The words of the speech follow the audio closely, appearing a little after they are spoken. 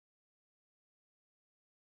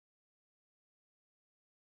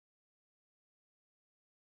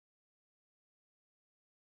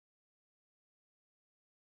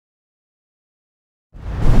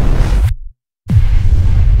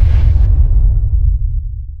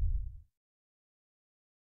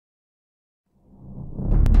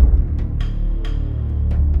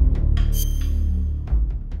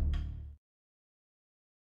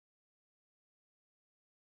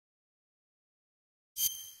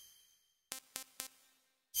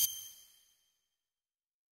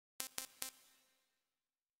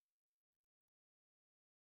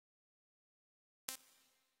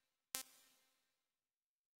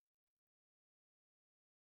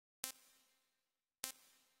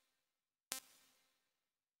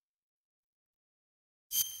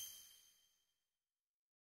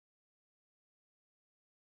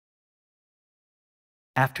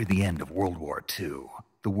After the end of World War II,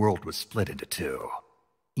 the world was split into two,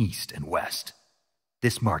 East and West.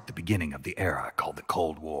 This marked the beginning of the era called the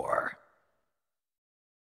Cold War.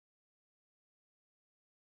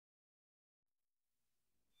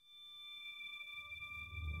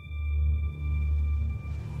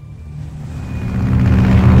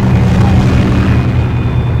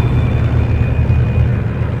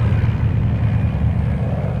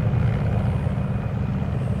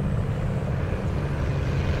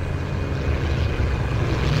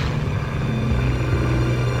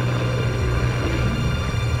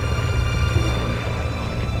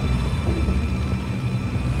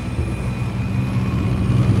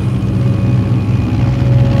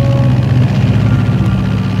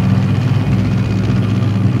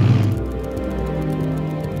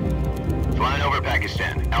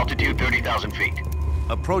 Altitude 30,000 feet.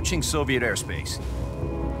 Approaching Soviet airspace.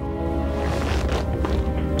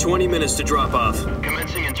 20 minutes to drop off.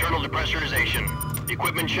 Commencing internal depressurization.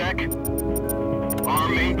 Equipment check.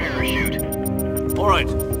 Arm main parachute. All right.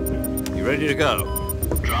 You ready to go?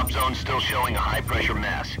 Drop zone still showing a high pressure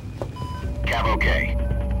mass. Cav okay.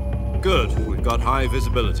 Good. We've got high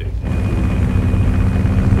visibility.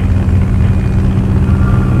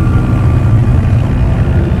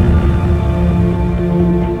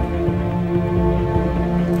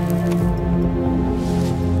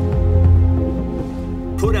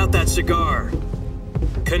 Put out that cigar.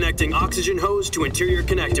 Connecting oxygen hose to interior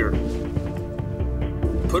connector.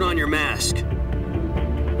 Put on your mask.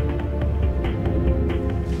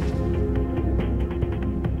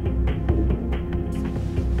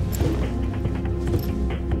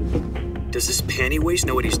 Does this panty waste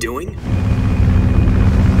know what he's doing?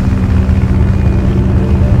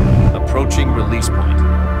 Approaching release point.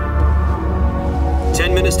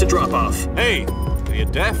 10 minutes to drop off. Hey, are you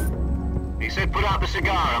deaf? He said put out the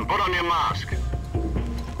cigar and put on your mask.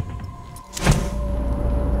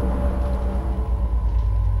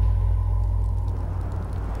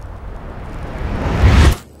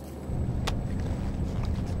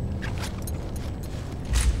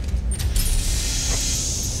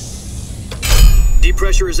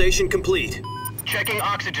 Depressurization complete. Checking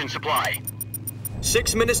oxygen supply.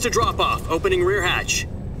 6 minutes to drop off. Opening rear hatch.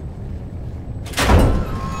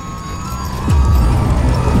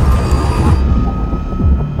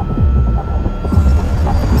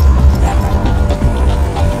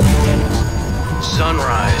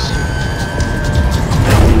 Sunrise.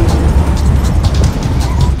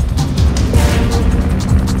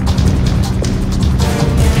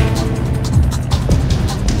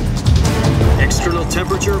 External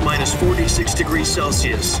temperature minus 46 degrees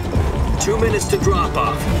Celsius. 2 minutes to drop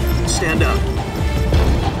off. Stand up.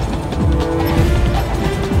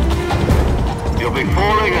 You'll be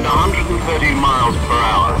falling at 130 miles per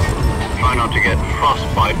hour. Try not to get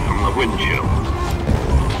frostbite from the wind chill.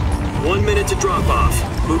 1 minute to drop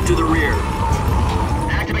off. Move to the rear.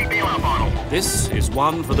 Activate bailout bottle. This is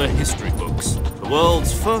one for the history books. The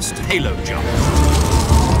world's first halo jump.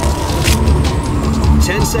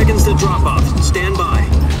 10 seconds to drop off. Stand by.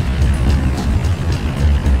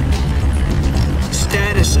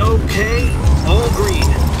 Status okay. All green.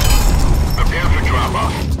 Prepare for drop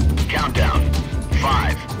off. Countdown.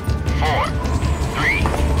 5, 4, 3,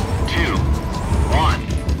 2, 1.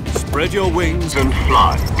 Spread your wings And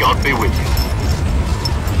fly. God be with you.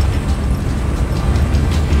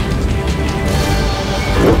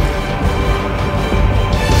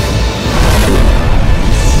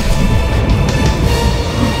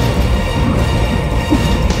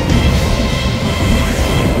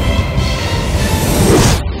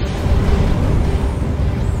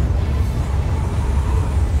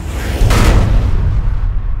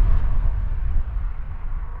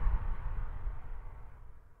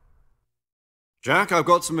 Jack, I've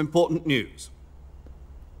got some important news.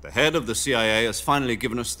 The head of the CIA has finally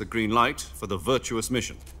given us the green light for the Virtuous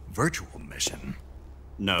Mission. Virtual Mission?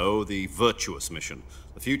 No, the Virtuous Mission.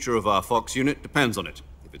 The future of our Fox unit depends on it.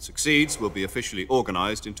 If it succeeds, we'll be officially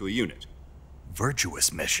organized into a unit.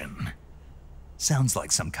 Virtuous Mission? Sounds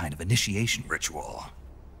like some kind of initiation ritual.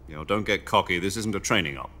 You know, don't get cocky. This isn't a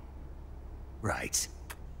training op. Right.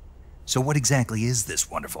 So what exactly is this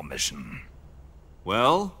wonderful mission?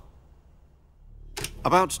 Well,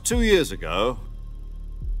 about 2 years ago,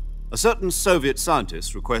 a certain Soviet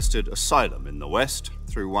scientist requested asylum in the West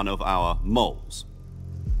through one of our moles.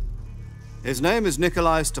 His name is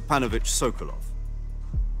Nikolai Stepanovich Sokolov.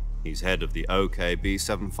 He's head of the OKB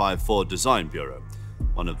 754 Design Bureau,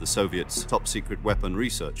 one of the Soviets' top-secret weapon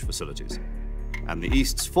research facilities, and the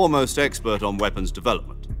East's foremost expert on weapons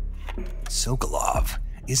development. Sokolov?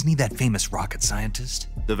 Isn't he that famous rocket scientist?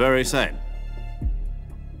 The very same.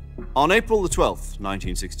 On April the 12th,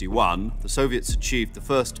 1961, the Soviets achieved the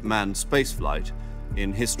first manned spaceflight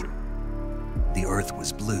in history. The Earth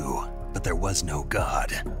was blue, but there was no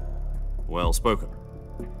God. Well spoken.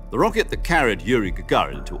 The rocket that carried Yuri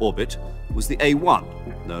Gagarin to orbit was the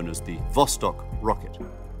A-1, known as the Vostok rocket.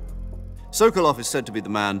 Sokolov is said to be the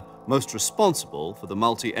man most responsible for the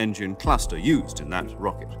multi-engine cluster used in that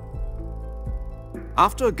rocket.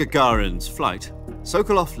 After Gagarin's flight,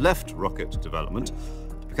 Sokolov left rocket development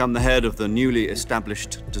to become the head of the newly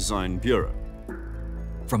established design bureau.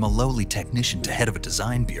 From a lowly technician to head of a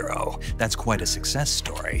design bureau, that's quite a success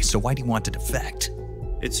story, so why do you want to defect?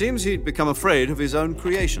 It seems he'd become afraid of his own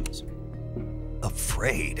creations.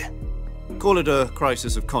 Afraid? Call it a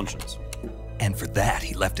crisis of conscience. And for that,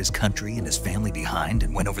 he left his country and his family behind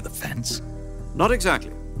and went over the fence? Not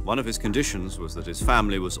exactly. One of his conditions was that his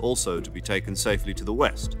family was also to be taken safely to the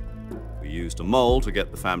west. We used a mole to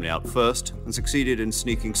get the family out first and succeeded in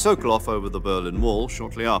sneaking Sokolov over the Berlin Wall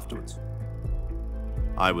shortly afterwards.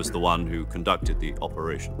 I was the one who conducted the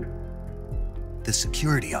operation. The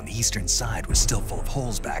security on the eastern side was still full of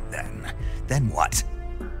holes back then. Then what?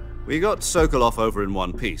 We got Sokolov over in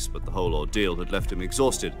one piece, but the whole ordeal had left him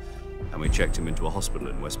exhausted, and we checked him into a hospital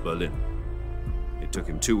in West Berlin. It took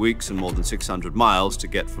him 2 weeks and more than 600 miles to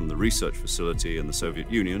get from the research facility in the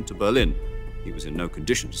Soviet Union to Berlin. He was in no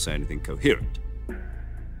condition to say anything coherent.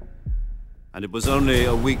 And it was only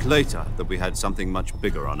a week later that we had something much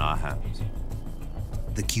bigger on our hands.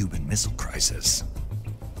 The Cuban Missile Crisis.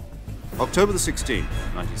 October the 16th,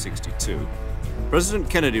 1962, President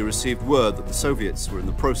Kennedy received word that the Soviets were in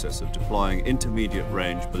the process of deploying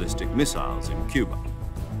intermediate-range ballistic missiles in Cuba.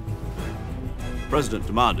 The President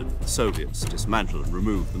demanded that the Soviets dismantle and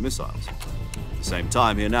remove the missiles. At the same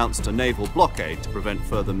time, he announced a naval blockade to prevent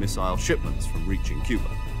further missile shipments from reaching Cuba.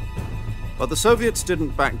 But the Soviets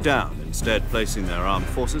didn't back down, instead placing their armed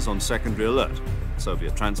forces on secondary alert.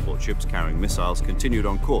 Soviet transport ships carrying missiles continued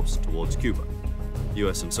on course towards Cuba.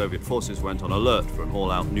 US and Soviet forces went on alert for an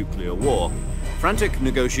all-out nuclear war. Frantic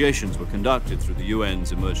negotiations were conducted through the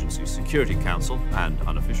UN's Emergency Security Council and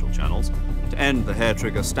unofficial channels to end the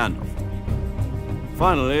hair-trigger standoff.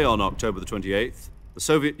 Finally, on October the 28th, the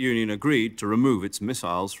Soviet Union agreed to remove its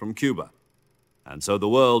missiles from Cuba, and so the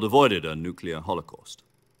world avoided a nuclear holocaust.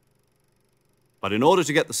 But in order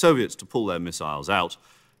to get the Soviets to pull their missiles out,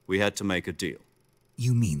 we had to make a deal.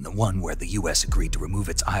 You mean the one where the US agreed to remove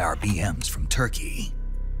its IRBMs from Turkey?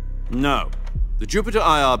 No. The Jupiter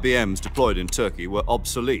IRBMs deployed in Turkey were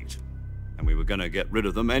obsolete, and we were going to get rid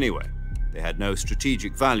of them anyway. They had no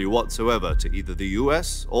strategic value whatsoever to either the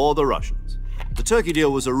US or the Russians. The Turkey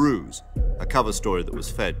deal was a ruse, a cover story that was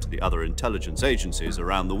fed to the other intelligence agencies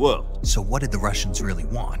around the world. So what did the Russians really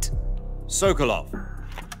want? Sokolov.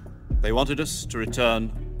 They wanted us to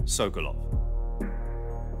return Sokolov.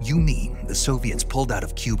 You mean the Soviets pulled out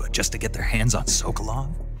of Cuba just to get their hands on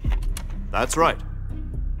Sokolov? That's right.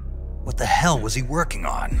 What the hell was he working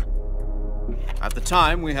on? At the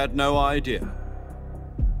time, we had no idea.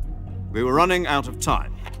 We were running out of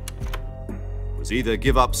time. It was either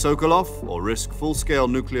give up Sokolov or risk full-scale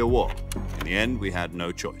nuclear war. In the end, we had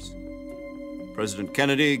no choice. President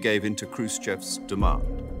Kennedy gave in to Khrushchev's demand.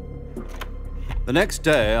 The next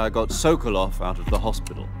day, I got Sokolov out of the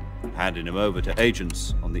hospital, handing him over to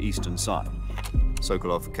agents on the eastern side.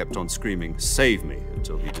 Sokolov kept on screaming, "Save me,"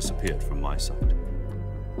 until he disappeared from my sight.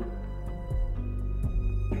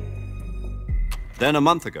 Then a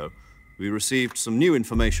month ago, we received some new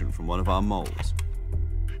information from one of our moles.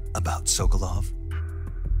 About Sokolov?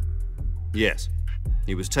 Yes.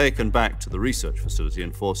 He was taken back to the research facility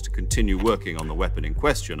and forced to continue working on the weapon in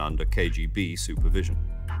question under KGB supervision.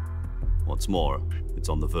 What's more, it's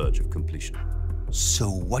on the verge of completion. So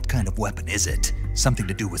what kind of weapon is it? Something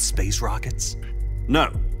to do with space rockets?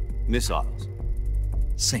 No, missiles.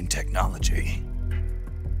 Same technology.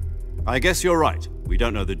 I guess you're right. We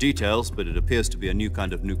don't know the details, but it appears to be a new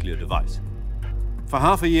kind of nuclear device. For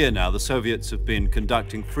half a year now, the Soviets have been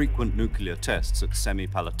conducting frequent nuclear tests at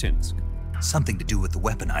Semipalatinsk. Something to do with the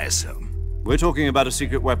weapon, I assume. We're talking about a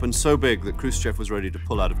secret weapon so big that Khrushchev was ready to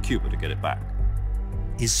pull out of Cuba to get it back.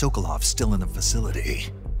 Is Sokolov still in the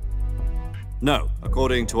facility? No.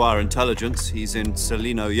 According to our intelligence, he's in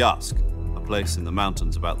Selinoyarsk, a place in the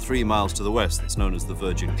mountains about 3 miles to the west that's known as the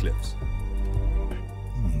Virgin Cliffs.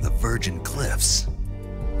 The Virgin Cliffs.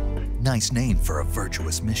 Nice name for a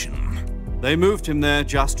virtuous mission. They moved him there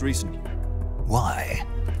just recently. Why?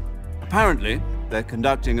 Apparently, they're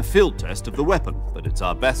conducting a field test of the weapon, but it's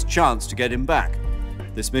our best chance to get him back.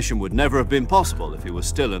 This mission would never have been possible if he was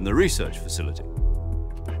still in the research facility.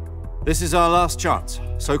 This is our last chance.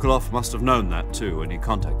 Sokolov must have known that too when he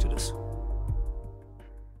contacted us.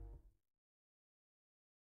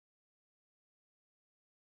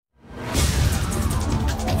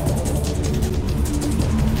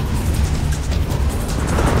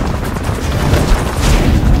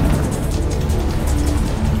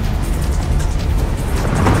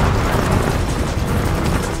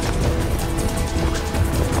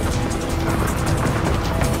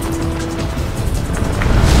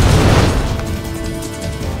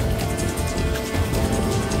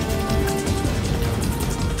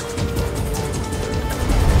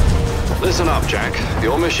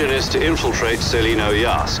 your mission is to infiltrate Selino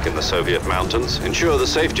Yask in the Soviet mountains, ensure the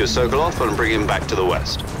safety of Sokolov, and bring him back to the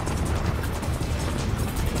West.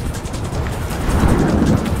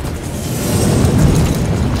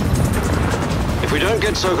 If we don't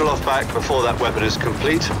get Sokolov back before that weapon is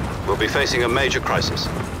complete, we'll be facing a major crisis.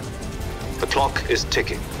 The clock is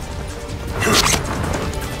ticking.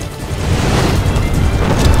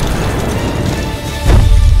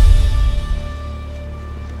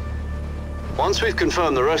 Once we've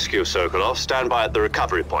confirmed the rescue of Sokolov, stand by at the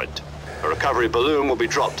recovery point. A recovery balloon will be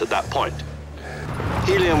dropped at that point.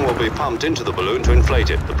 Helium will be pumped into the balloon to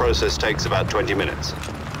inflate it. The process takes about 20 minutes.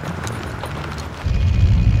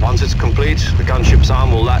 Once it's complete, the gunship's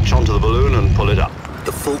arm will latch onto the balloon and pull it up.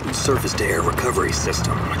 The Fulton surface-to-air recovery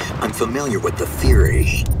system. I'm familiar with the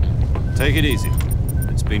theory. Take it easy.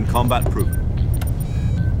 It's been combat-proven.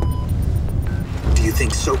 Do you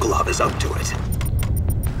think Sokolov is up to it?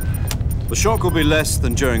 The shock will be less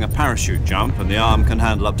than during a parachute jump, and the arm can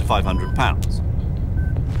handle up to 500 pounds.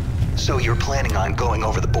 So you're planning on going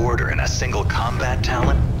over the border in a single combat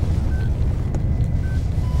talon?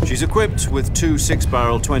 She's equipped with two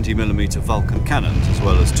 6-barrel 20mm Vulcan cannons, as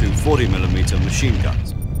well as two 40mm machine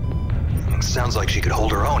guns. Sounds like she could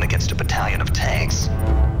hold her own against a battalion of tanks.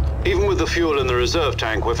 Even with the fuel in the reserve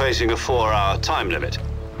tank, we're facing a 4-hour time limit.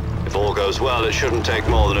 If all goes well, it shouldn't take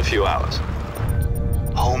more than a few hours.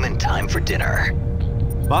 Home in time for dinner.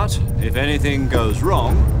 But if anything goes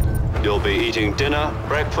wrong, you'll be eating dinner,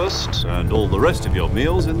 breakfast, and all the rest of your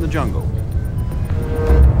meals in the jungle.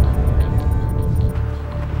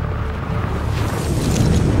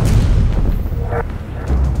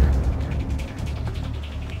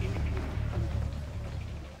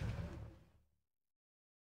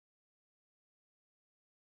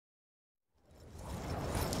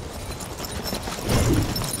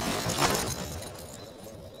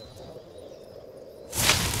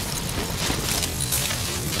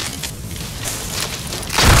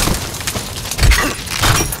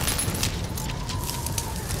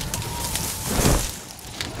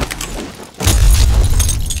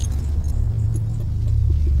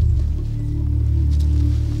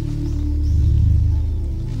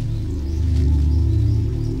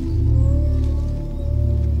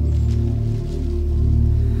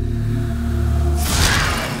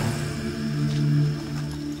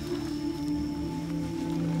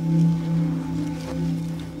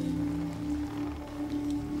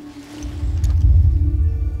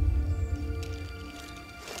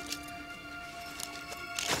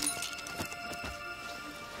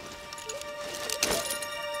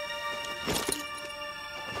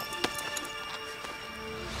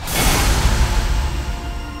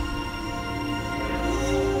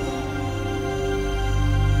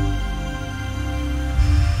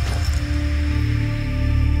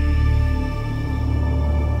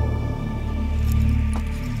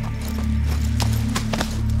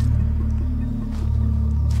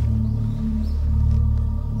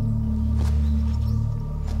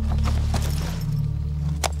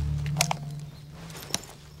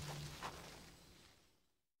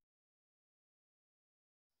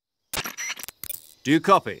 Do you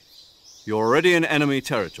copy? You're already in enemy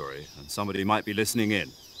territory, and somebody might be listening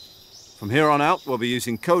in. From here on out, we'll be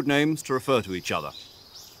using code names to refer to each other.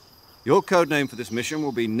 Your code name for this mission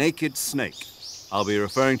will be Naked Snake. I'll be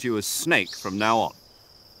referring to you as Snake from now on.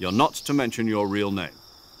 You're not to mention your real name.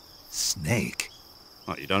 Snake?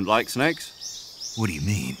 What, you don't like snakes? What do you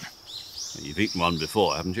mean? You've eaten one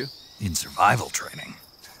before, haven't you? In survival training.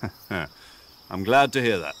 I'm glad to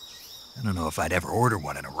hear that. I don't know if I'd ever order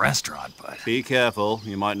one in a restaurant, but... Be careful,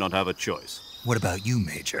 you might not have a choice. What about you,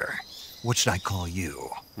 Major? What should I call you?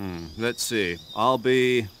 Let's see. I'll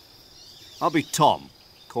be Tom.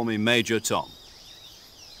 Call me Major Tom.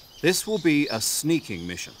 This will be a sneaking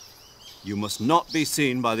mission. You must not be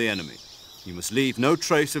seen by the enemy. You must leave no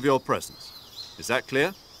trace of your presence. Is that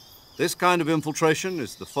clear? This kind of infiltration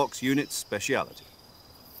is the Fox unit's speciality.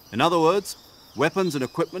 In other words, weapons and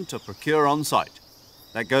equipment are procured on site.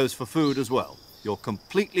 That goes for food as well. You're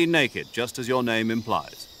completely naked, just as your name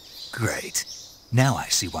implies. Great. Now I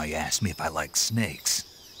see why you asked me if I like snakes.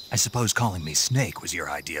 I suppose calling me Snake was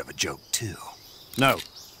your idea of a joke, too. No.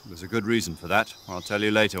 There's a good reason for that. I'll tell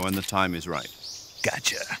you later when the time is right.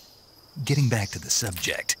 Gotcha. Getting back to the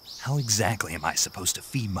subject, how exactly am I supposed to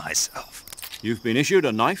feed myself? You've been issued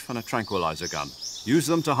a knife and a tranquilizer gun. Use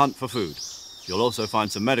them to hunt for food. You'll also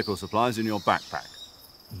find some medical supplies in your backpack.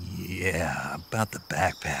 Yeah, about the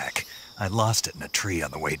backpack. I lost it in a tree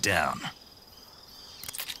on the way down.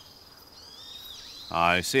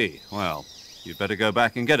 I see. Well, you'd better go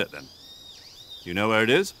back and get it then. You know where it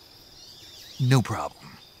is? No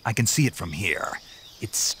problem. I can see it from here.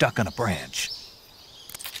 It's stuck on a branch.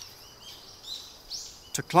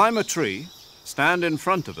 To climb a tree, stand in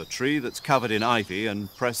front of a tree that's covered in ivy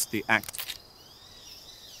and press the act.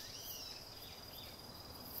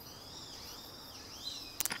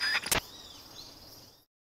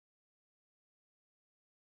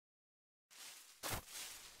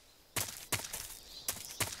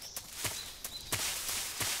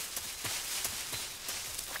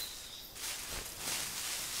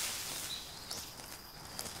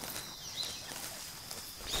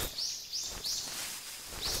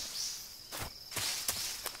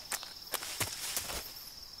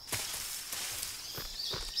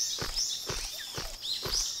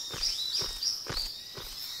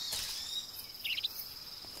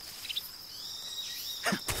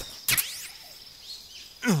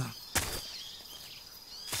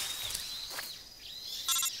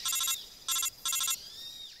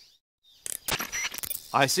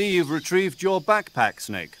 I see you've retrieved your backpack,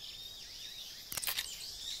 Snake.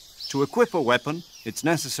 To equip a weapon, it's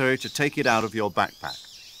necessary to take it out of your backpack.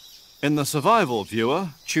 In the survival viewer,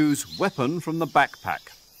 choose Weapon from the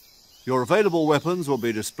backpack. Your available weapons will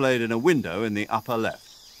be displayed in a window in the upper left.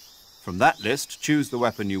 From that list, choose the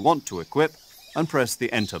weapon you want to equip and press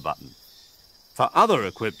the Enter button. For other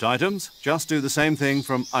equipped items, just do the same thing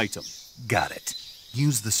from Item. Got it.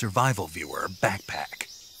 Use the survival viewer backpack.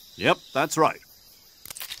 Yep, that's right.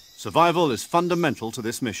 Survival is fundamental to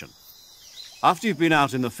this mission. After you've been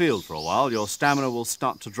out in the field for a while, your stamina will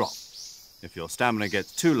start to drop. If your stamina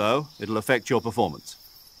gets too low, it'll affect your performance.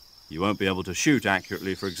 You won't be able to shoot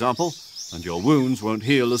accurately, for example, and your wounds won't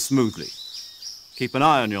heal as smoothly. Keep an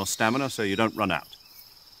eye on your stamina so you don't run out.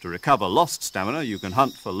 To recover lost stamina, you can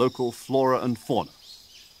hunt for local flora and fauna.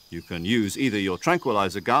 You can use either your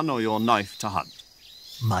tranquilizer gun or your knife to hunt.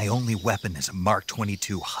 My only weapon is a Mark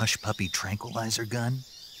 22 Hush Puppy tranquilizer gun?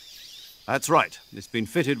 That's right. It's been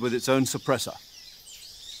fitted with its own suppressor.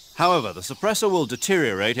 However, the suppressor will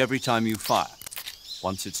deteriorate every time you fire.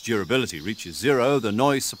 Once its durability reaches 0, the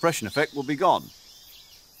noise suppression effect will be gone.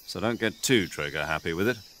 So don't get too trigger-happy with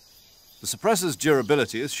it. The suppressor's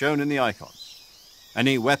durability is shown in the icon.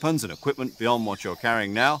 Any weapons and equipment beyond what you're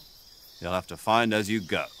carrying now, you'll have to find as you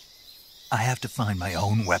go. I have to find my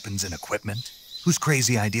own weapons and equipment? Whose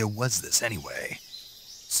crazy idea was this anyway?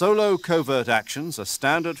 Solo covert actions are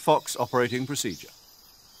standard Fox operating procedure.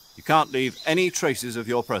 You can't leave any traces of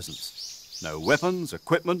your presence. No weapons,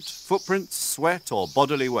 equipment, footprints, sweat, or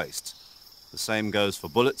bodily waste. The same goes for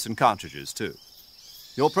bullets and cartridges, too.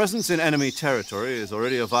 Your presence in enemy territory is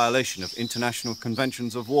already a violation of international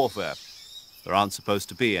conventions of warfare. There aren't supposed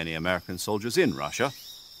to be any American soldiers in Russia.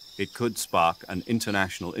 It could spark an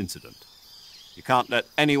international incident. You can't let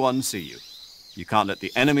anyone see you. You can't let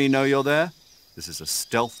the enemy know you're there. This is a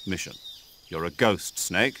stealth mission. You're a ghost,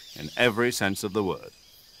 Snake, in every sense of the word.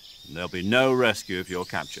 And there'll be no rescue if you're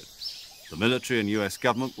captured. The military and US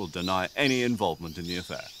government will deny any involvement in the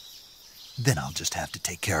affair. Then I'll just have to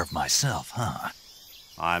take care of myself, huh?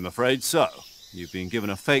 I'm afraid so. You've been given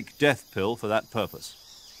a fake death pill for that purpose.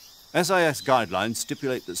 SIS guidelines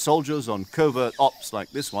stipulate that soldiers on covert ops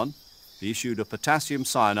like this one be issued a potassium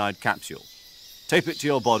cyanide capsule. Tape it to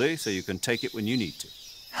your body so you can take it when you need to.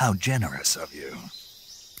 How generous of you.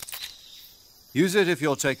 Use it if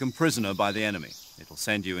you're taken prisoner by the enemy. It'll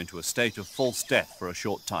send you into a state of false death for a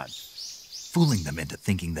short time. Fooling them into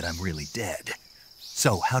thinking that I'm really dead.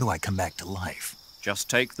 So how do I come back to life? Just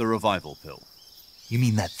take the revival pill. You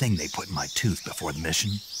mean that thing they put in my tooth before the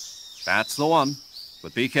mission? That's the one.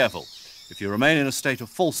 But be careful. If you remain in a state of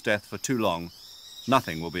false death for too long,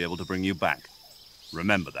 nothing will be able to bring you back.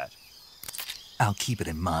 Remember that. I'll keep it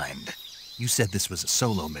in mind. You said this was a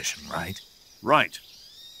solo mission, right? Right.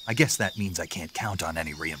 I guess that means I can't count on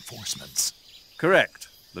any reinforcements. Correct.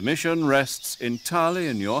 The mission rests entirely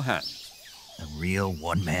in your hands. A real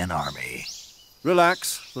one-man army.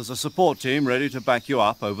 Relax. There's a support team ready to back you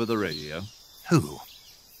up over the radio. Who?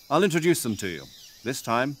 I'll introduce them to you. This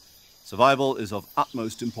time, survival is of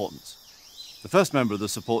utmost importance. The first member of the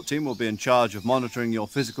support team will be in charge of monitoring your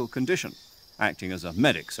physical condition, acting as a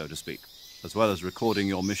medic, so to speak, as well as recording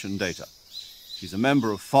your mission data. She's a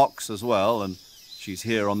member of Fox as well, and she's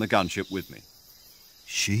here on the gunship with me.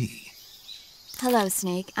 She? Hello,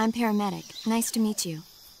 Snake. I'm paramedic. Nice to meet you.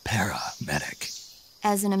 Paramedic?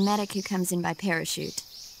 As in a medic who comes in by parachute.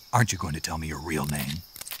 Aren't you going to tell me your real name?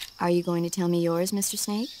 Are you going to tell me yours, Mr.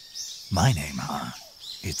 Snake? My name, huh?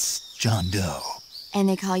 It's John Doe. And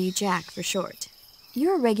they call you Jack for short.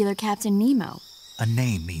 You're a regular Captain Nemo. A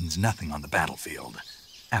name means nothing on the battlefield.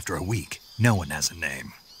 After a week, no one has a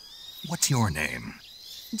name. What's your name?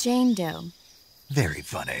 Jane Doe. Very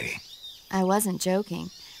funny. I wasn't joking.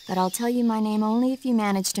 but I'll tell you my name only if you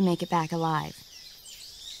manage to make it back alive.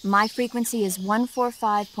 My frequency is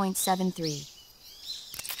 145.73.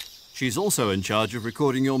 She's also in charge of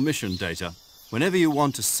recording your mission data. Whenever you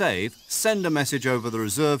want to save, send a message over the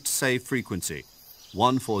reserved save frequency,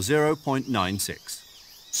 140.96.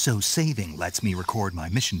 So saving lets me record my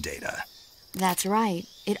mission data. That's right.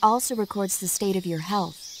 It also records the state of your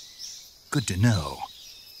health. Good to know.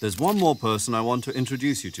 There's one more person I want to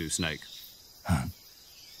introduce you to, Snake. Huh?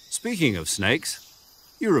 Speaking of snakes,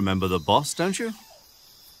 you remember the boss, don't you?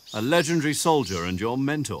 A legendary soldier and your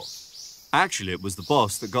mentor. Actually, it was the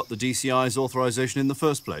boss that got the DCI's authorization in the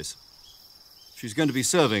first place. She's going to be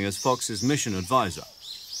serving as Fox's mission advisor.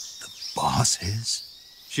 The boss is?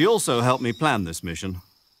 She also helped me plan this mission.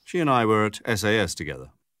 She and I were at SAS together.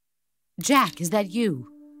 Jack, is that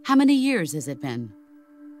you? How many years has it been?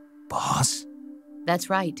 Boss? That's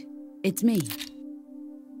right. It's me.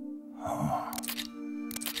 Oh.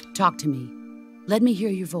 Talk to me. Let me hear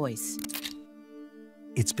your voice.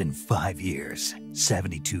 It's been 5 years,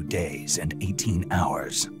 72 days, and 18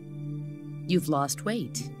 hours. You've lost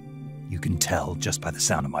weight. You can tell just by the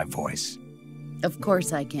sound of my voice. Of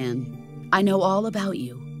course I can. I know all about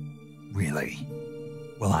you. Really?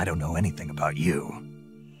 Well, I don't know anything about you.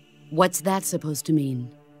 What's that supposed to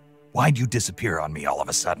mean? Why'd you disappear on me all of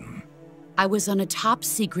a sudden? I was on a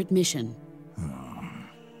top-secret mission.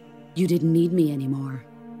 You didn't need me anymore.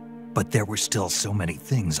 But there were still so many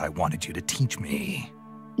things I wanted you to teach me.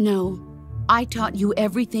 No, I taught you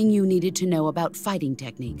everything you needed to know about fighting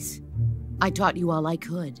techniques. I taught you all I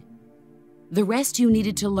could. The rest you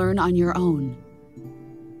needed to learn on your own.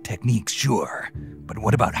 Techniques, sure. But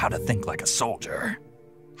what about how to think like a soldier?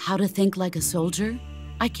 How to think like a soldier?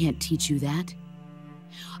 I can't teach you that.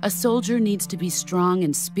 A soldier needs to be strong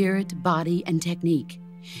in spirit, body, and technique.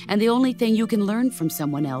 And the only thing you can learn from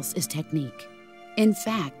someone else is technique. In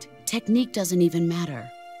fact, technique doesn't even matter.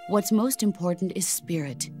 What's most important is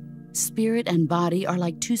spirit. Spirit and body are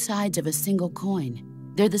like two sides of a single coin.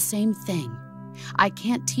 They're the same thing. I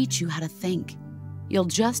can't teach you how to think. You'll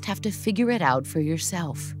just have to figure it out for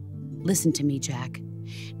yourself. Listen to me, Jack.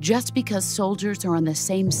 Just because soldiers are on the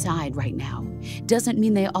same side right now doesn't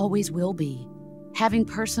mean they always will be. Having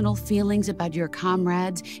personal feelings about your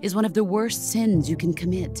comrades is one of the worst sins you can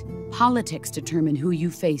commit. Politics determine who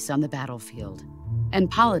you face on the battlefield.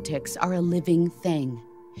 And politics are a living thing.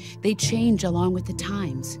 They change along with the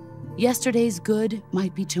times. Yesterday's good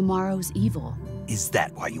might be tomorrow's evil. Is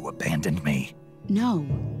that why you abandoned me? No,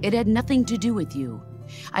 it had nothing to do with you.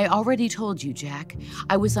 I already told you, Jack.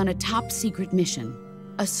 I was on a top-secret mission.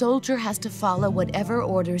 A soldier has to follow whatever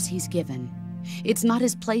orders he's given. It's not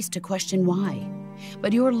his place to question why.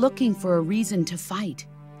 But you're looking for a reason to fight.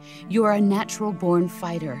 You are a natural-born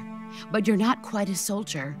fighter, but you're not quite a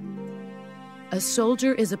soldier. A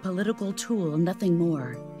soldier is a political tool, nothing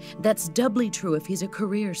more. That's doubly true if he's a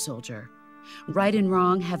career soldier. Right and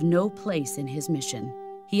wrong have no place in his mission.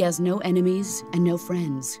 He has no enemies and no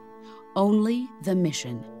friends. Only the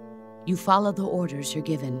mission. You follow the orders you're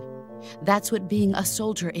given. That's what being a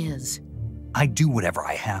soldier is. I do whatever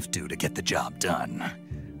I have to get the job done.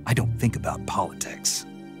 I don't think about politics.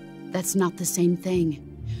 That's not the same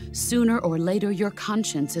thing. Sooner or later, your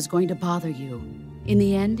conscience is going to bother you. In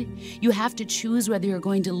the end, you have to choose whether you're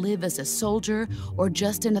going to live as a soldier or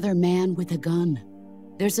just another man with a gun.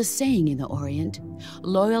 There's a saying in the Orient,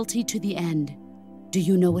 loyalty to the end. Do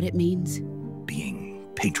you know what it means? Being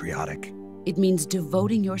patriotic. It means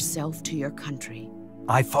devoting yourself to your country.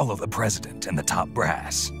 I follow the president and the top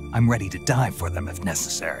brass. I'm ready to die for them if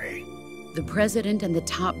necessary. The president and the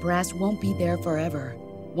top brass won't be there forever.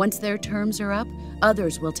 Once their terms are up,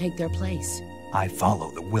 others will take their place. I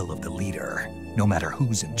follow the will of the leader, no matter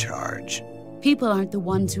who's in charge. People aren't the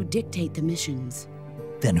ones who dictate the missions.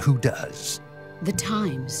 Then who does? The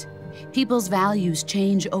times. People's values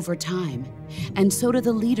change over time, and so do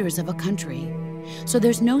the leaders of a country. So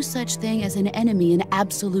there's no such thing as an enemy in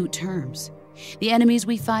absolute terms. The enemies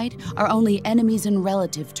we fight are only enemies in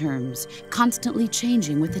relative terms, constantly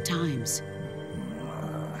changing with the times.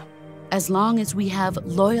 As long as we have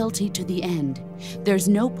loyalty to the end, there's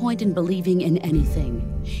no point in believing in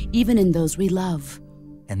anything, even in those we love.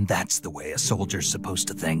 And that's the way a soldier's supposed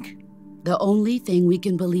to think? The only thing we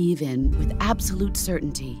can believe in with absolute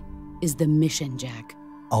certainty is the mission, Jack.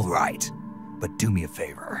 All right, but do me a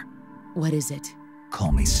favor. What is it?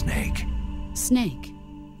 Call me Snake. Snake?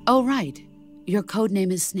 Oh, right. Your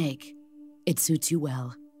codename is Snake. It suits you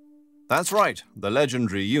well. That's right. The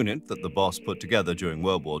legendary unit that the boss put together during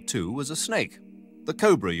World War II was a snake. The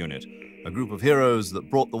Cobra unit, a group of heroes that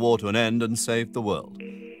brought the war to an end and saved the world.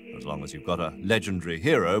 As long as you've got a legendary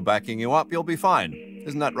hero backing you up, you'll be fine.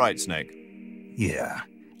 Isn't that right, Snake? Yeah,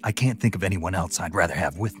 I can't think of anyone else I'd rather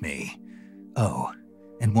have with me. Oh,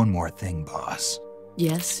 and one more thing, boss.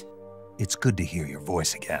 Yes? It's good to hear your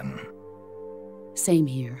voice again. Same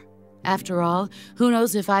here. After all, who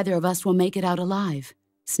knows if either of us will make it out alive?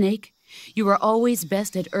 Snake, you are always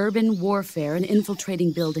best at urban warfare and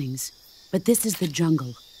infiltrating buildings. But this is the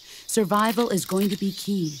jungle. Survival is going to be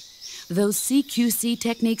key. Those CQC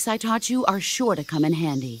techniques I taught you are sure to come in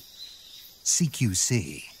handy.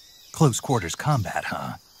 CQC? Close quarters combat,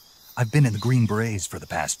 huh? I've been in the Green Berets for the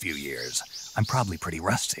past few years. I'm probably pretty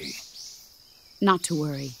rusty. Not to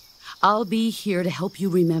worry. I'll be here to help you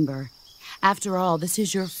remember. After all, this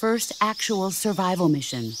is your first actual survival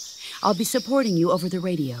mission. I'll be supporting you over the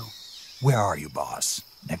radio. Where are you, boss?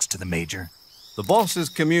 Next to the Major? The boss is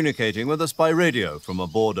communicating with us by radio from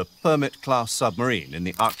aboard a Permit-class submarine in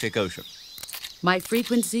the Arctic Ocean. My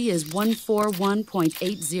frequency is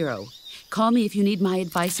 141.80. Call me if you need my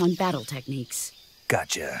advice on battle techniques.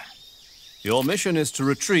 Gotcha. Your mission is to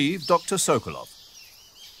retrieve Dr. Sokolov.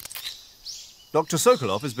 Dr.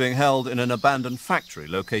 Sokolov is being held in an abandoned factory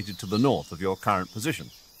located to the north of your current position.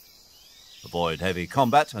 Avoid heavy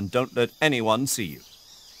combat and don't let anyone see you.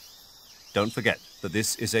 Don't forget that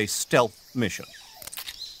this is a stealth mission.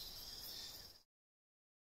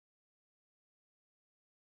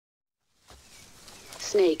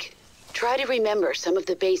 Snake, try to remember some of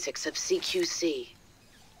the basics of CQC.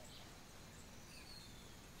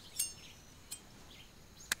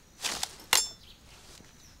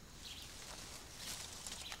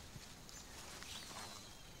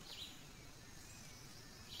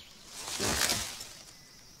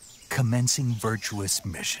 Commencing Virtuous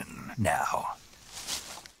Mission now.